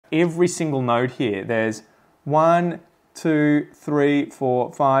every single node here. There's 1, 2, 3,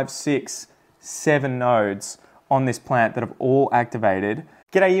 4, 5, 6, 7 nodes on this plant that have all activated.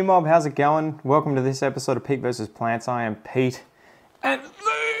 G'day you mob, how's it going? Welcome to this episode of Pete vs. Plants. I am Pete, and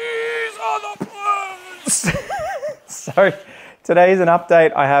these are the plants! So today's an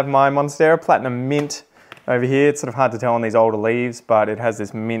update. I have my Monstera Platinum Mint over here. It's sort of hard to tell on these older leaves, but it has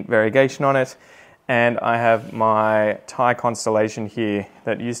this mint variegation on it. And I have my Thai Constellation here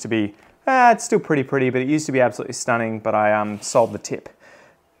that used to be, it's still pretty, but it used to be absolutely stunning, but I sold the tip.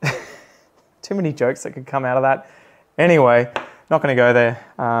 Too many jokes that could come out of that. Anyway, not gonna go there.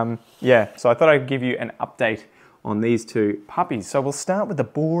 Yeah, so I thought I'd give you an update on these two puppies. So we'll start with the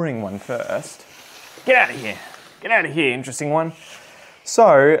boring one first. Get out of here. Get out of here, interesting one.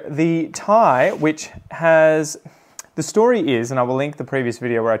 So the Thai, which has, the story is, and I will link the previous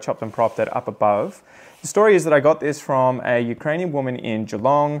video where I chopped and propped it up above. The story is that I got this from a Ukrainian woman in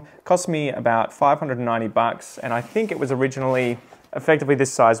Geelong. Cost me about 590 bucks, and I think it was originally effectively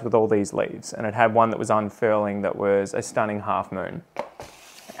this size with all these leaves, and it had one that was unfurling that was a stunning half moon.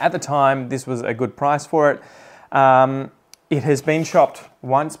 At the time, this was a good price for it. It has been chopped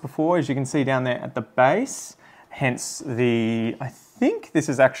once before, as you can see down there at the base. Hence I think this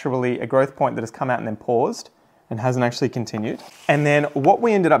is actually a growth point that has come out and then paused and hasn't actually continued. And then what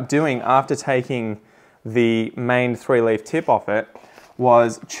we ended up doing after taking the main 3-leaf tip off it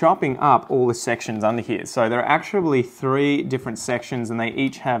was chopping up all the sections under here. So there are actually 3 different sections, and they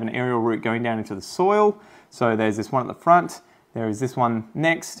each have an aerial root going down into the soil. So there's this one at the front, there is this one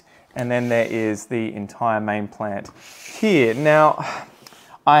next, and then there is the entire main plant here. Now,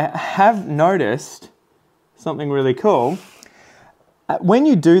 I have noticed something really cool. When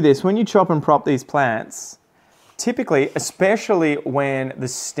you do this, when you chop and prop these plants, typically, especially when the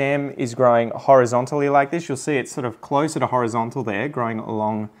stem is growing horizontally like this, you'll see it's sort of closer to horizontal there, growing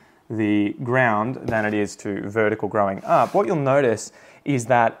along the ground than it is to vertical growing up. What you'll notice is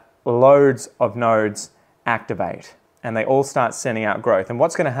that loads of nodes activate and they all start sending out growth. And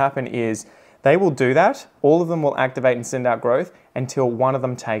what's going to happen is they will do that. All of them will activate and send out growth until one of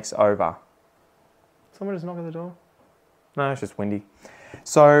them takes over. Someone just knock at the door? No, it's just windy.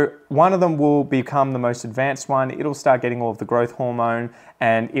 So one of them will become the most advanced one. It'll start getting all of the growth hormone,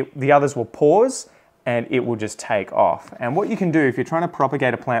 and the others will pause and it will just take off. And what you can do if you're trying to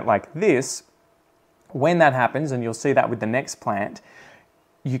propagate a plant like this, when that happens, and you'll see that with the next plant,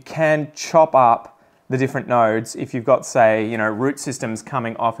 you can chop up the different nodes if you've got, say, you know, root systems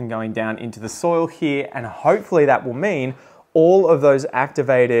coming off and going down into the soil here, and hopefully that will mean all of those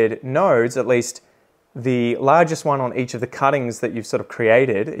activated nodes, at least the largest one on each of the cuttings that you've sort of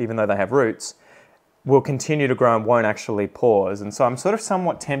created, even though they have roots, will continue to grow and won't actually pause. And so I'm sort of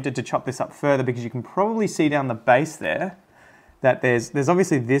somewhat tempted to chop this up further, because you can probably see down the base there that there's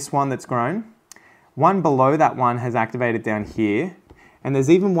obviously this one that's grown. One below that one has activated down here, and there's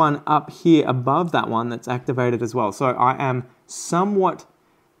even one up here above that one that's activated as well. So I am somewhat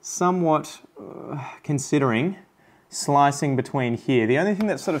considering slicing between here. The only thing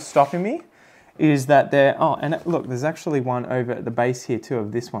that's sort of stopping me is that there, oh, and look, there's actually one over at the base here too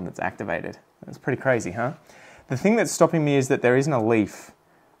of this one that's activated. That's pretty crazy, huh? The thing that's stopping me is that there isn't a leaf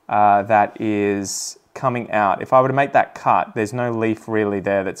that is coming out. If I were to make that cut, there's no leaf really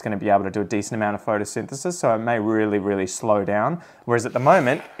there that's going to be able to do a decent amount of photosynthesis, so it may really slow down. Whereas at the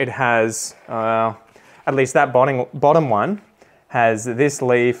moment, it has, at least that bottom one, has this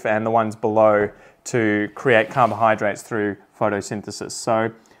leaf and the ones below to create carbohydrates through photosynthesis.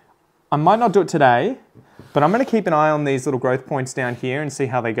 So I might not do it today, but I'm going to keep an eye on these little growth points down here and see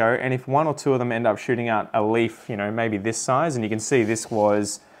how they go. And if 1 or 2 of them end up shooting out a leaf, you know, maybe this size, and you can see this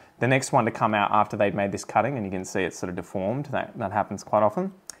was the next one to come out after they'd made this cutting, and you can see it's sort of deformed. That happens quite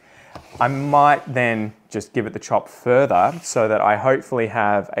often. I might then just give it the chop further so that I hopefully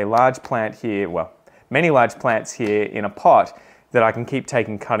have a large plant here, well, many large plants here in a pot that I can keep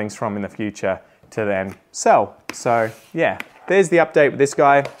taking cuttings from in the future to then sell. So yeah, there's the update with this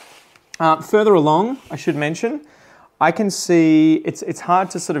guy. Further along, I should mention, I can see, it's hard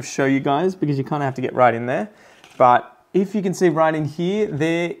to sort of show you guys because you kind of have to get right in there, but if you can see right in here,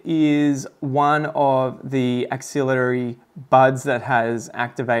 there is one of the axillary buds that has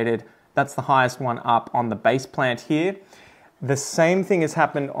activated. That's the highest one up on the base plant here. The same thing has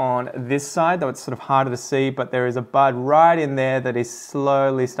happened on this side, though it's sort of harder to see, but there is a bud right in there that is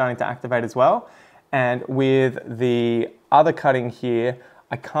slowly starting to activate as well. And with the other cutting here,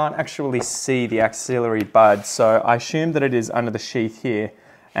 I can't actually see the axillary bud, so I assume that it is under the sheath here,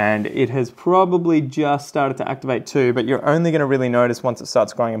 and it has probably just started to activate too, but you're only going to really notice once it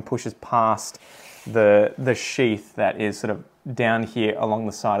starts growing and pushes past the sheath that is sort of down here along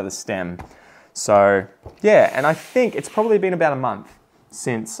the side of the stem. So yeah, and I think it's probably been about a month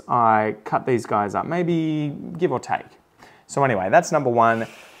since I cut these guys up, maybe give or take. So anyway, that's number one.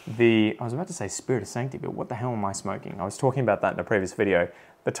 I was about to say Spirit of Sanctity, but what the hell am I smoking? I was talking about that in a previous video.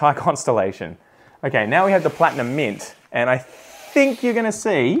 The Thai Constellation. Okay, now we have the Platinum Mint, and I think you're gonna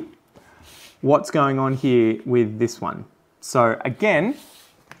see what's going on here with this one. So again,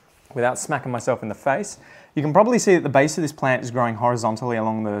 without smacking myself in the face, you can probably see that the base of this plant is growing horizontally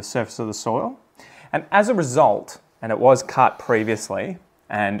along the surface of the soil. And as a result, and it was cut previously,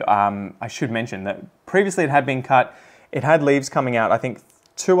 and I should mention that previously it had been cut, it had leaves coming out, I think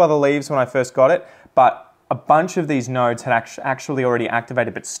 2 other leaves when I first got it, but a bunch of these nodes had actually already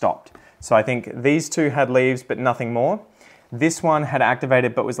activated but stopped. So I think these 2 had leaves but nothing more. This one had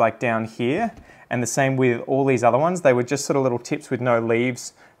activated but was like down here, and the same with all these other ones. They were just sort of little tips with no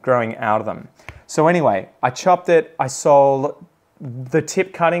leaves growing out of them. So anyway, I chopped it, I sold the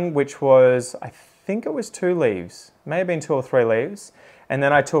tip cutting, which was, I think it was 2 leaves, may have been 2 or 3 leaves. And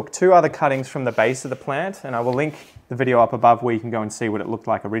then I took 2 other cuttings from the base of the plant, and I will link the video up above where you can go and see what it looked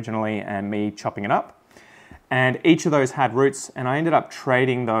like originally and me chopping it up. And each of those had roots, and I ended up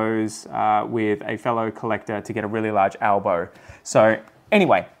trading those with a fellow collector to get a really large elbow. So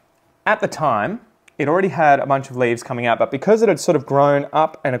anyway, at the time, it already had a bunch of leaves coming out, but because it had sort of grown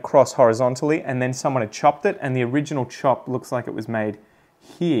up and across horizontally, and then someone had chopped it, and the original chop looks like it was made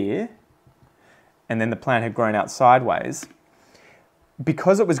here, and then the plant had grown out sideways,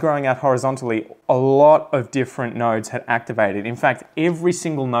 because it was growing out horizontally, a lot of different nodes had activated. In fact, every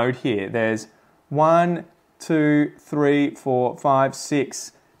single node here, there's 1, 2, 3, 4, 5,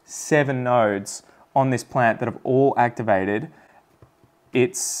 6, 7 nodes on this plant that have all activated.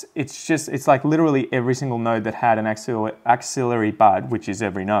 It's like literally every single node that had an axillary bud, which is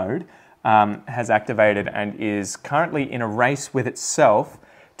every node, has activated and is currently in a race with itself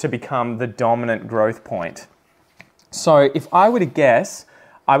to become the dominant growth point. So if I were to guess,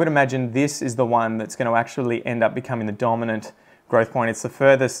 I would imagine this is the one that's going to actually end up becoming the dominant growth point. It's the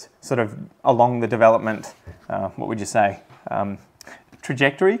furthest sort of along the development, what would you say,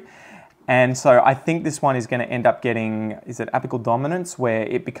 trajectory. And so I think this one is going to end up getting, is it apical dominance, where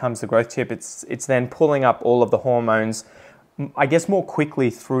it becomes the growth tip. It's then pulling up all of the hormones, I guess, more quickly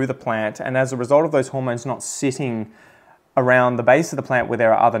through the plant. And as a result of those hormones not sitting around the base of the plant where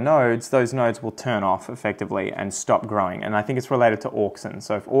there are other nodes, those nodes will turn off effectively and stop growing. And I think it's related to auxin.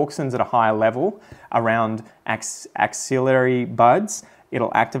 So if auxin's at a higher level around axillary buds,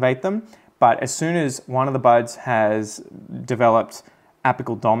 it'll activate them. But as soon as one of the buds has developed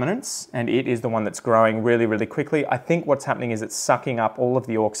apical dominance, and it is the one that's growing really, really quickly, I think what's happening is it's sucking up all of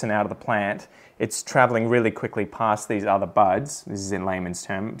the auxin out of the plant. It's traveling really quickly past these other buds. This is in layman's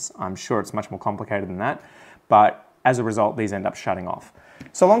terms. I'm sure it's much more complicated than that. But as a result, these end up shutting off.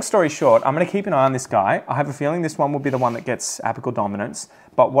 So long story short, I'm going to keep an eye on this guy. I have a feeling this one will be the one that gets apical dominance.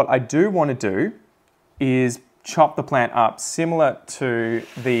 But what I do want to do is chop the plant up similar to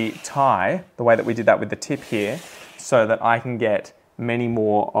the Thai, the way that we did that with the tip here, so that I can get many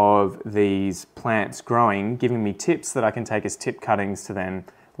more of these plants growing, giving me tips that I can take as tip cuttings to then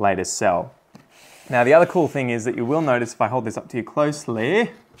later sell. Now, the other cool thing is that you will notice, if I hold this up to you closely,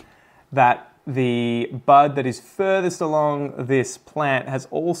 that the bud that is furthest along this plant has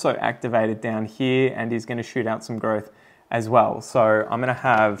also activated down here and is going to shoot out some growth as well. So I'm going to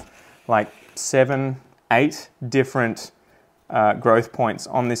have like 7, 8 different growth points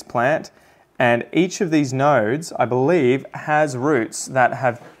on this plant. And each of these nodes, I believe, has roots that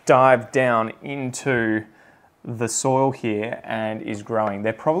have dived down into the soil here and is growing.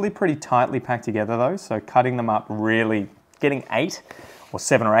 They're probably pretty tightly packed together though, so cutting them up really, getting 8 or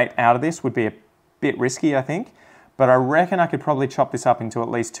 7 or 8 out of this would be a bit risky, I think. But I reckon I could probably chop this up into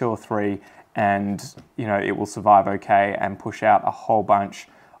at least 2 or 3 and, you know, it will survive okay and push out a whole bunch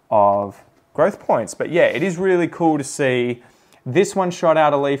of growth points. But yeah, it is really cool to see. This one shot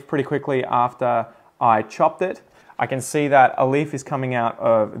out a leaf pretty quickly after I chopped it. I can see that a leaf is coming out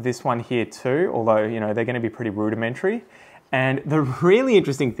of this one here too, although, you know, they're going to be pretty rudimentary. And the really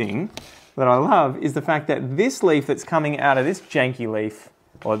interesting thing that I love is the fact that this leaf that's coming out of this janky leaf,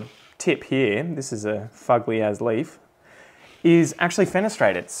 or tip here, this is a fugly as leaf, is actually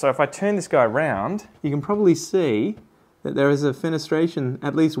fenestrated. So if I turn this guy around, you can probably see that there is a fenestration,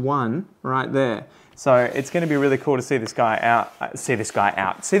 at least one right there. So it's going to be really cool to see this guy see this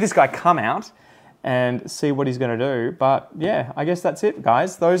guy come out and see what he's going to do. But yeah, I guess that's it,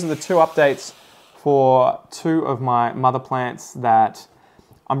 guys. Those are the 2 updates for 2 of my mother plants that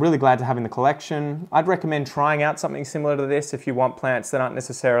I'm really glad to have in the collection. I'd recommend trying out something similar to this if you want plants that aren't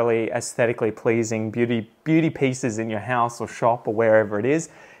necessarily aesthetically pleasing, beauty pieces in your house or shop or wherever it is.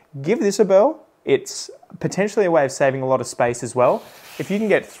 Give this a whirl. It's potentially a way of saving a lot of space as well. If you can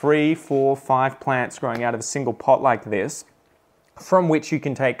get 3, 4, 5 plants growing out of a single pot like this, from which you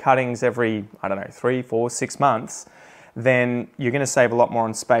can take cuttings every, I don't know, 3, 4, 6 months, then you're going to save a lot more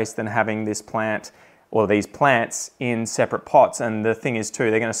on space than having this plant or these plants in separate pots. And the thing is too,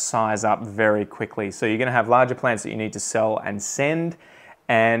 they're going to size up very quickly. So you're going to have larger plants that you need to sell and send,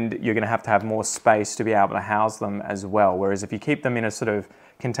 and you're going to have more space to be able to house them as well. Whereas if you keep them in a sort of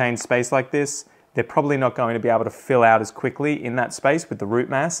contained space like this, they're probably not going to be able to fill out as quickly in that space with the root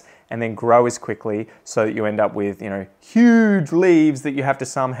mass and then grow as quickly, so that you end up with, you know, huge leaves that you have to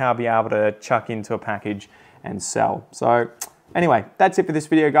somehow be able to chuck into a package and sell. So anyway, that's it for this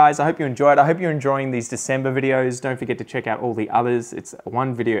video, guys. I hope you enjoyed. I hope you're enjoying these December videos. Don't forget to check out all the others. It's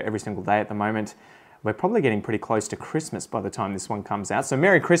one video every single day at the moment. We're probably getting pretty close to Christmas by the time this one comes out. So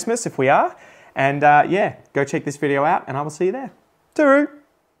Merry Christmas if we are. And yeah, go check this video out and I will see you there. Tooroo!